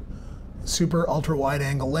 millimeter super ultra wide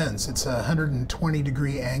angle lens. It's a 120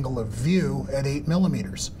 degree angle of view at 8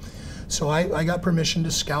 millimeters. So I got permission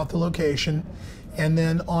to scout the location. And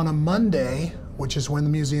then on a Monday, which is when the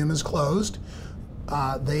museum is closed,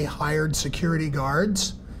 they hired security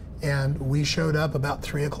guards, and we showed up about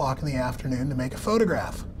 3 o'clock in the afternoon to make a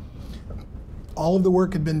photograph. All of the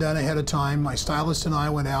work had been done ahead of time. My stylist and I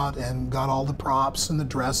went out and got all the props and the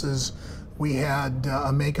dresses. We had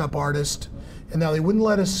a makeup artist, and now they wouldn't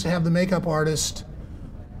let us have the makeup artist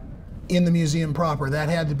in the museum proper. That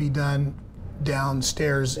had to be done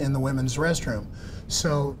downstairs in the women's restroom.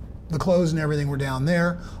 So the clothes and everything were down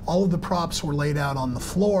there. All of the props were laid out on the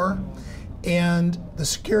floor, and the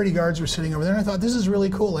security guards were sitting over there, and I thought, this is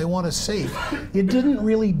really cool. They want us safe. It didn't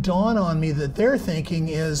really dawn on me that their thinking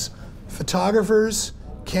is photographers,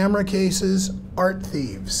 camera cases, art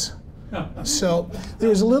thieves. So there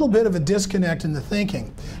was a little bit of a disconnect in the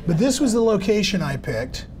thinking. But this was the location I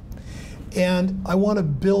picked, and I want to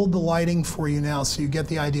build the lighting for you now so you get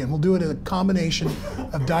the idea. And we'll do it in a combination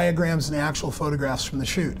of diagrams and actual photographs from the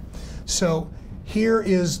shoot. So here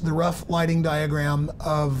is the rough lighting diagram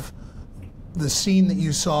of the scene that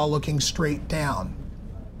you saw looking straight down.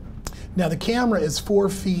 Now the camera is 4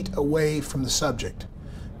 feet away from the subject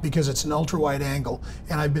because it's an ultra wide angle,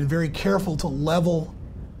 and I've been very careful to level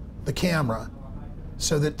the camera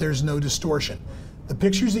so that there's no distortion. The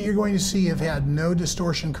pictures that you're going to see have had no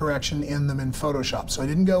distortion correction in them in Photoshop, so I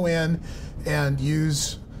didn't go in and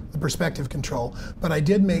use the perspective control, but I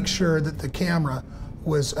did make sure that the camera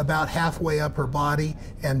was about halfway up her body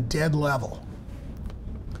and dead level.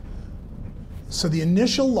 So the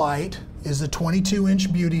initial light is the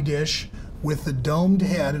 22-inch beauty dish with the domed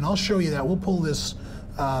head, and I'll show you that. We'll pull this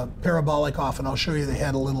parabolic off, and I'll show you the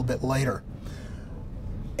head a little bit later.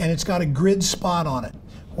 And it's got a grid spot on it.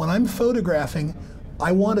 When I'm photographing,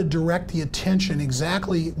 I want to direct the attention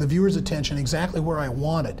exactly, the viewer's attention exactly where I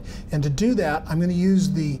want it. And to do that, I'm going to use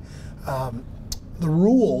the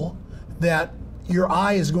rule that your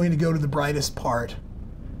eye is going to go to the brightest part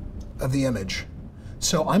of the image.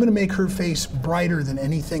 So I'm going to make her face brighter than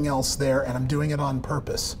anything else there, and I'm doing it on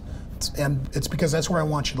purpose. And it's because that's where I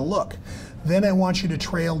want you to look. Then I want you to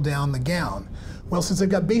trail down the gown. Well, since I've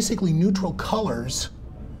got basically neutral colors,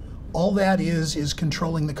 all that is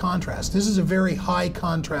controlling the contrast. This is a very high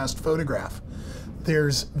contrast photograph.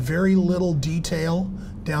 There's very little detail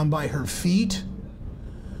down by her feet.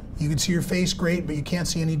 You can see her face great, but you can't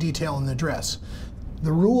see any detail in the dress.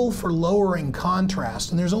 The rule for lowering contrast,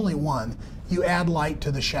 and there's only one, you add light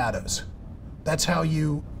to the shadows. That's how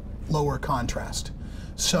you lower contrast.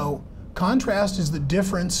 So contrast is the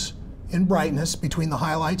difference in brightness between the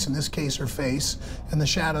highlights, in this case her face, and the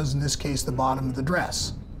shadows, in this case the bottom of the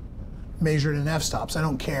dress, measured in f-stops. I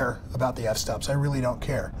don't care about the f-stops, I really don't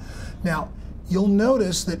care. Now, you'll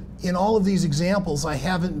notice that in all of these examples I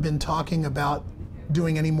haven't been talking about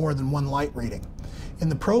doing any more than one light reading. In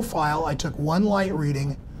the profile, I took one light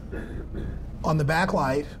reading on the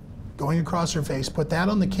backlight, going across her face, put that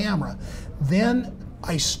on the camera. Then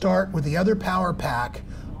I start with the other power pack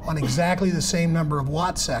on exactly the same number of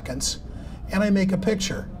watt seconds, and I make a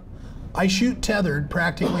picture. I shoot tethered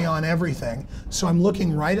practically on everything, so I'm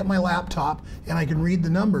looking right at my laptop and I can read the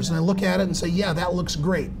numbers, and I look at it and say, yeah, that looks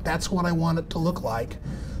great. That's what I want it to look like.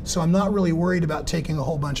 So I'm not really worried about taking a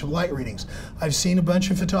whole bunch of light readings. I've seen a bunch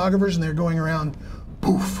of photographers and they're going around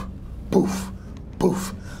poof, poof,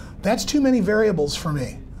 poof. That's too many variables for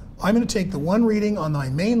me. I'm going to take the one reading on my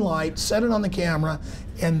main light, set it on the camera,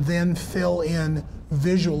 and then fill in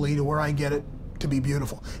visually to where I get it to be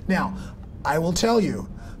beautiful. Now, I will tell you,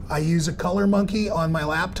 I use a color monkey on my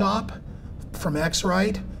laptop from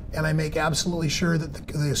X-Rite, and I make absolutely sure that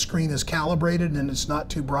the screen is calibrated and it's not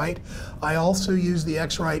too bright. I also use the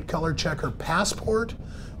X-Rite Color Checker Passport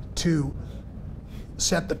to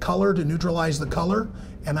set the color, to neutralize the color,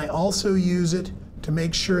 and I also use it to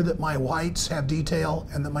make sure that my whites have detail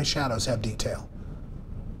and that my shadows have detail.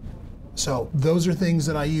 So those are things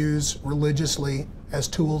that I use religiously as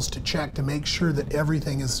tools to check to make sure that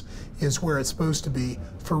everything is where it's supposed to be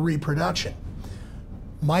for reproduction.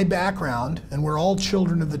 My background, and we're all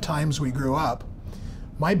children of the times we grew up,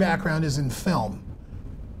 my background is in film.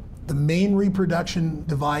 The main reproduction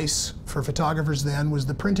device for photographers then was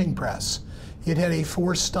the printing press. It had a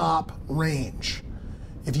 4-stop range.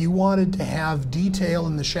 If you wanted to have detail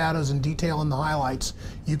in the shadows and detail in the highlights,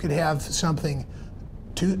 you could have something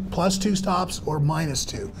plus 2 stops or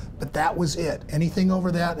 -2, but that was it. Anything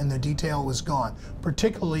over that and the detail was gone,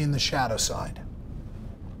 particularly in the shadow side.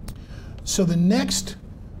 So the next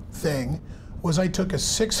thing was I took a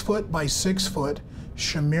 6-foot by 6-foot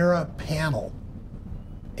Chimera panel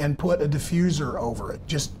and put a diffuser over it.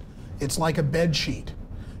 It's like a bed sheet.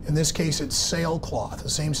 In this case, it's sailcloth, the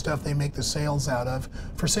same stuff they make the sails out of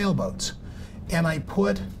for sailboats. And I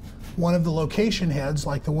put one of the location heads,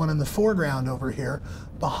 like the one in the foreground over here,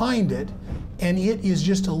 behind it, and it is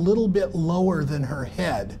just a little bit lower than her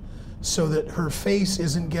head so that her face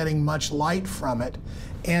isn't getting much light from it,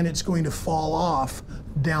 and it's going to fall off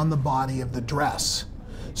down the body of the dress.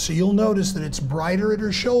 So you'll notice that it's brighter at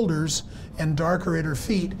her shoulders and darker at her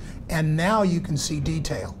feet, and now you can see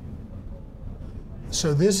detail.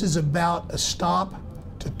 So this is about a stop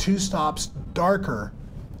to 2 stops darker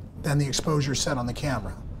than the exposure set on the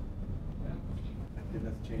camera. I didn't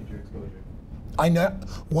have to change your exposure. I know,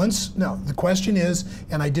 no, the question is,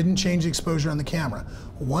 and I didn't change the exposure on the camera.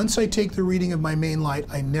 Once I take the reading of my main light,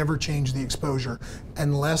 I never change the exposure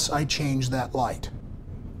unless I change that light.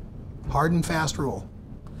 Hard and fast rule.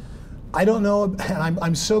 I don't know, and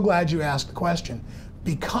I'm so glad you asked the question,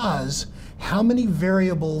 because how many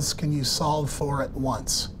variables can you solve for at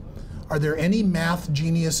once? Are there any math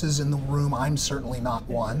geniuses in the room? I'm certainly not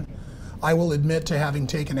one. I will admit to having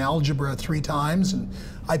taken algebra 3 times, and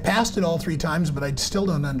I passed it all 3 times, but I still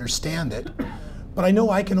don't understand it. But I know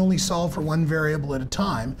I can only solve for 1 variable at a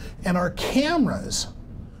time, and our cameras,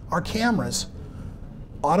 auto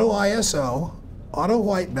ISO, auto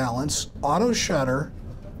white balance, auto shutter,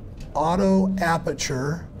 auto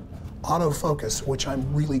aperture, autofocus, which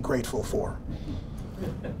I'm really grateful for.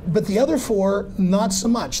 But the other 4, not so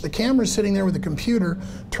much. The camera's sitting there with the computer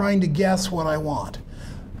trying to guess what I want.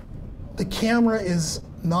 The camera is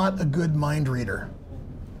not a good mind reader.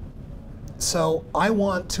 So I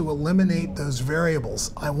want to eliminate those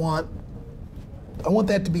variables. I want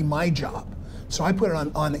that to be my job. So I put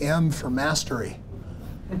it on M for mastery.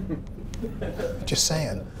 Just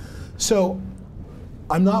saying. So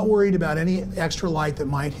I'm not worried about any extra light that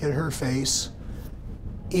might hit her face.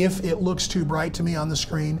 If it looks too bright to me on the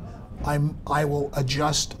screen, I will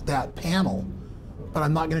adjust that panel, but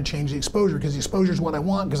I'm not going to change the exposure because the exposure is what I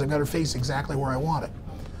want because I've got her face exactly where I want it.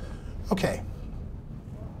 Okay.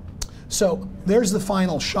 So there's the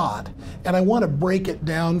final shot, and I want to break it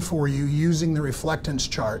down for you using the reflectance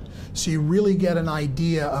chart so you really get an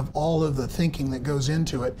idea of all of the thinking that goes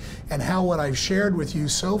into it and how what I've shared with you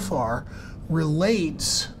so far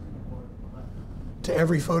relates to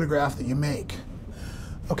every photograph that you make.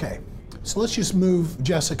 Okay, so let's just move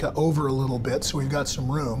Jessica over a little bit so we've got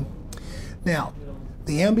some room. Now,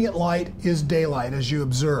 the ambient light is daylight, as you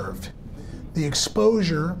observed. The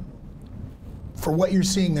exposure for what you're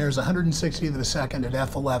seeing there is 160th of a second at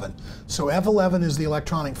f11. So f11 is the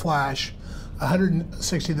electronic flash,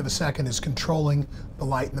 160th of a second is controlling the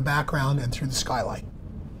light in the background and through the skylight.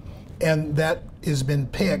 And that has been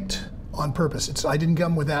picked on purpose. I didn't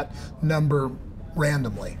come with that number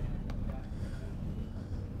randomly.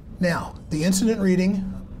 Now, the incident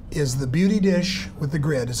reading is the beauty dish with the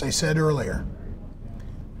grid, as I said earlier.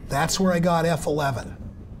 That's where I got f11.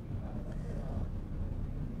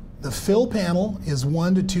 The fill panel is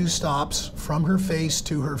 1 to 2 stops from her face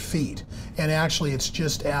to her feet, and actually it's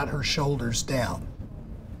just at her shoulders down.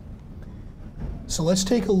 So let's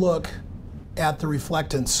take a look at the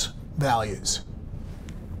reflectance values.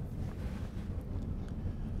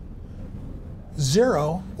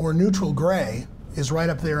 0, or neutral gray, is right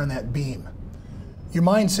up there in that beam. Your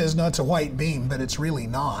mind says, no, it's a white beam, but it's really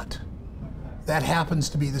not. That happens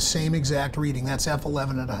to be the same exact reading. That's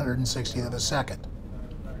f11 at 160th of a second.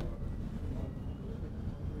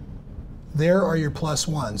 There are your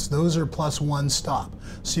 +1s. Those are +1 stop.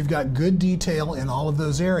 So you've got good detail in all of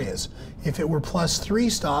those areas. If it were +3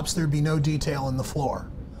 stops, there'd be no detail in the floor.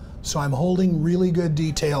 So I'm holding really good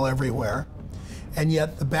detail everywhere, and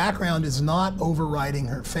yet the background is not overriding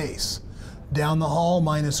her face. Down the hall,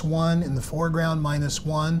 -1, in the foreground,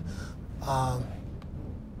 -1,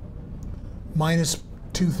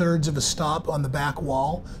 -2/3 of a stop on the back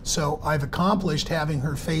wall. So I've accomplished having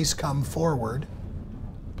her face come forward.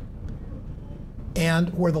 And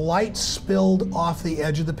where the light spilled off the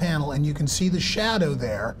edge of the panel, and you can see the shadow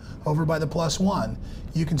there over by the +1,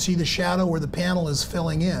 you can see the shadow where the panel is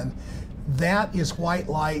filling in. That is white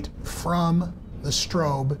light from the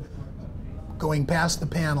strobe going past the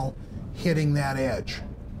panel, hitting that edge.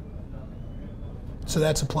 So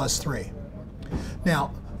that's a +3.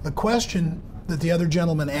 Now, the question that the other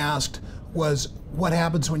gentleman asked was, what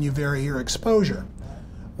happens when you vary your exposure?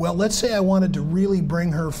 Well, let's say I wanted to really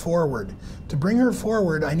bring her forward. To bring her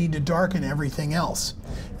forward, I need to darken everything else.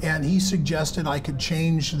 And he suggested I could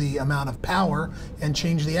change the amount of power and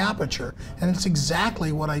change the aperture. And it's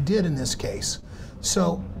exactly what I did in this case.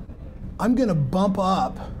 So I'm going to bump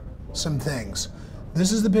up some things.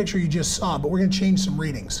 This is the picture you just saw, but we're going to change some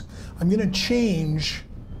readings. I'm going to change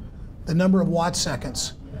the number of watt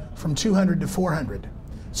seconds from 200 to 400.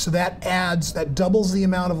 So that doubles the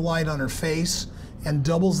amount of light on her face and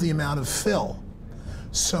doubles the amount of fill.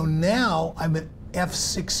 So now I'm at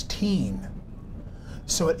f16.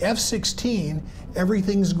 So at f16,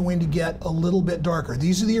 everything's going to get a little bit darker.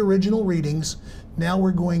 These are the original readings. Now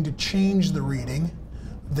we're going to change the reading.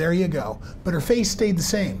 There you go. But her face stayed the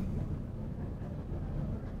same.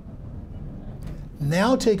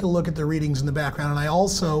 Now take a look at the readings in the background, and I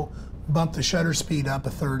also bumped the shutter speed up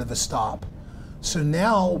 1/3 of a stop. So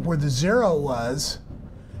now where the 0 was,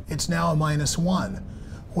 it's now a -1.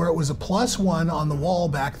 Where it was a +1 on the wall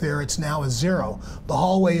back there, it's now a 0. The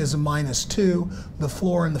hallway is a -2. The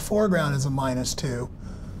floor in the foreground is a -2.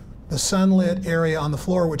 The sunlit area on the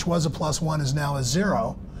floor, which was a +1, is now a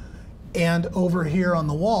 0. And over here on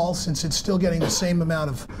the wall, since it's still getting the same amount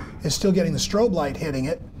of, it's still getting the strobe light hitting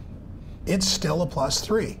it, it's still a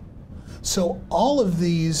 +3. So all of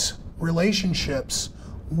these relationships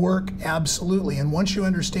work absolutely. And once you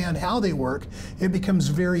understand how they work, it becomes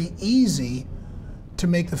very easy to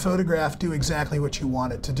make the photograph do exactly what you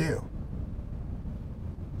want it to do.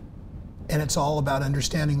 And it's all about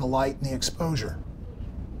understanding the light and the exposure.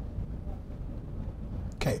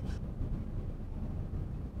 Okay.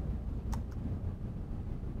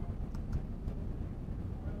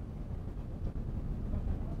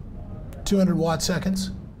 (200 watt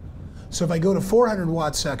seconds). So if I go to 400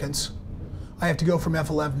 watt seconds, I have to go from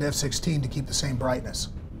f11 to f16 to keep the same brightness.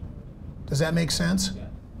 Does that make sense? Yeah.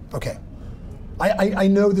 Okay. I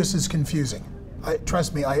know this is confusing.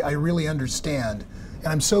 Trust me, I really understand. And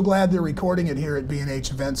I'm so glad they're recording it here at B&H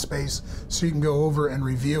Event Space so you can go over and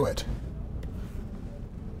review it.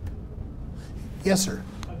 Yes, sir?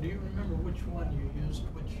 Do you remember which one you used,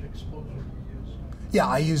 which exposure you used? Yeah,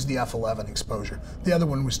 I used the f11 exposure. The other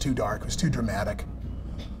one was too dark, it was too dramatic.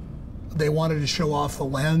 They wanted to show off the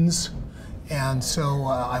lens, and so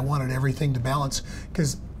I wanted everything to balance,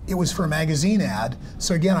 because it was for a magazine ad.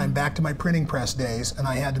 So again, I'm back to my printing press days, and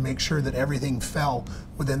I had to make sure that everything fell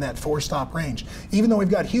within that 4-stop range. Even though we've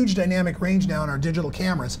got huge dynamic range now in our digital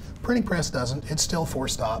cameras, printing press doesn't. It's still 4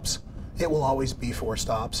 stops. It will always be 4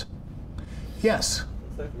 stops. Yes?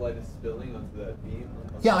 Looks like light is spilling onto that beam.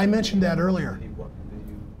 Yeah, I mentioned that earlier. Did you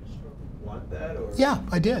want that, or? Yeah,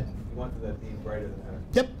 I did. You wanted that beam brighter than that?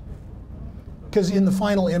 Yep. Because in the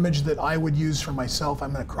final image that I would use for myself,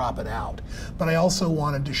 I'm going to crop it out. But I also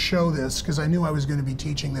wanted to show this because I knew I was going to be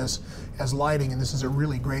teaching this as lighting, and this is a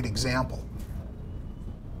really great example.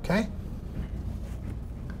 Okay?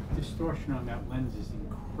 Distortion on that lens is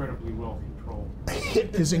incredibly well controlled.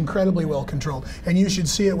 It is incredibly well controlled. And you should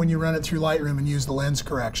see it when you run it through Lightroom and use the lens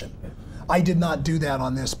correction. I did not do that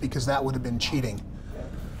on this because that would have been cheating.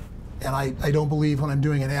 And I don't believe when I'm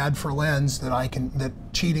doing an ad for lens that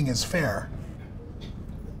cheating is fair.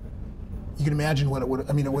 You can imagine what it would,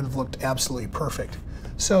 I mean, it would have looked absolutely perfect.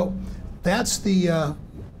 So that's the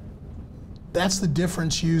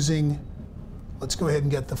difference using, let's go ahead and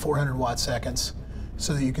get the 400 watt seconds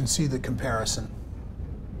so that you can see the comparison.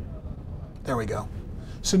 There we go.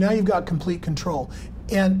 So now you've got complete control.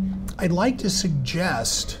 And I'd like to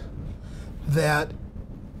suggest that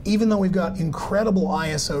even though we've got incredible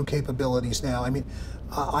ISO capabilities now, I mean,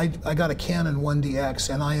 I got a Canon 1DX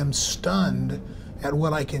and I am stunned at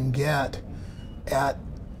what I can get at,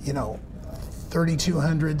 you know,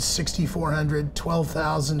 3200, 6400,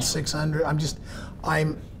 12,600.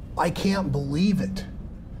 I can't believe it.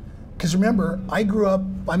 Because remember,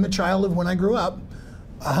 I'm a child of when I grew up,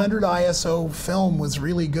 100 ISO film was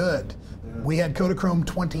really good. We had Kodachrome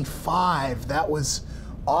 25, that was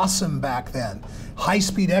awesome back then.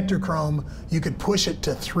 High-speed Ektachrome, you could push it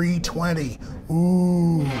to 320.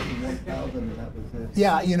 Ooh.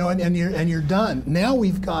 Yeah, you know, and you're done. Now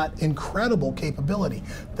we've got incredible capability.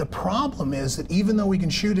 The problem is that even though we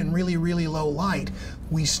can shoot in really, really low light,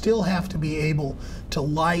 we still have to be able to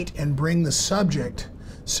light and bring the subject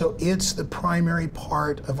so it's the primary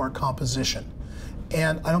part of our composition.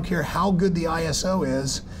 And I don't care how good the ISO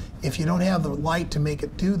is, if you don't have the light to make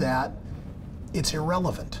it do that, it's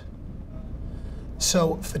irrelevant.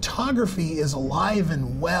 So photography is alive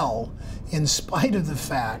and well in spite of the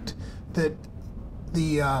fact that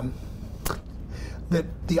the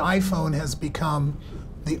iPhone has become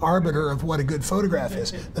the arbiter of what a good photograph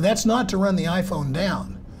is. Now, that's not to run the iPhone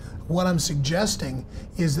down. What I'm suggesting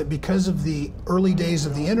is that because of the early days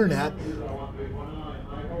of the internet,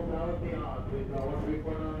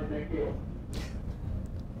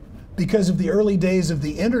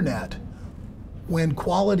 when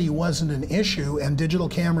quality wasn't an issue and digital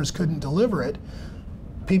cameras couldn't deliver it,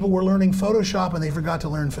 people were learning Photoshop and they forgot to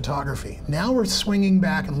learn photography. Now we're swinging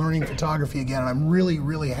back and learning photography again, and I'm really,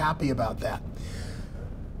 really happy about that.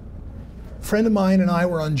 A friend of mine and I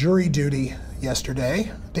were on jury duty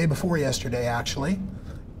yesterday, day before yesterday actually,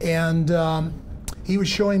 and he was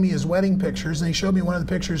showing me his wedding pictures, and he showed me one of the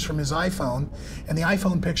pictures from his iPhone, and the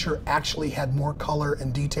iPhone picture actually had more color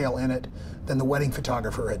and detail in it than the wedding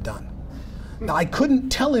photographer had done. Now, I couldn't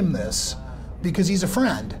tell him this because he's a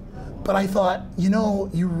friend, but I thought, you know,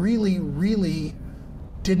 you really, really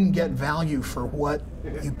didn't get value for what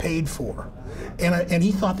you paid for. And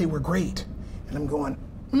he thought they were great. And I'm going,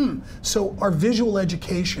 So our visual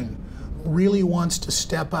education really wants to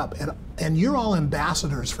step up, and you're all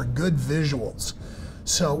ambassadors for good visuals.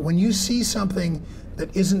 So when you see something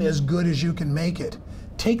that isn't as good as you can make it,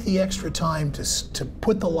 take the extra time to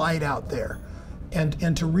put the light out there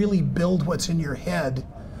and to really build what's in your head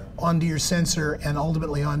onto your sensor and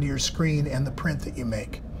ultimately onto your screen and the print that you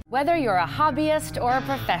make. Whether you're a hobbyist or a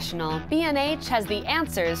professional, B&H has the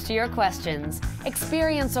answers to your questions.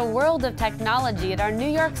 Experience a world of technology at our New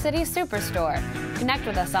York City Superstore. Connect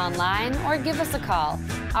with us online or give us a call.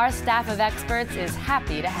 Our staff of experts is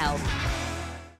happy to help.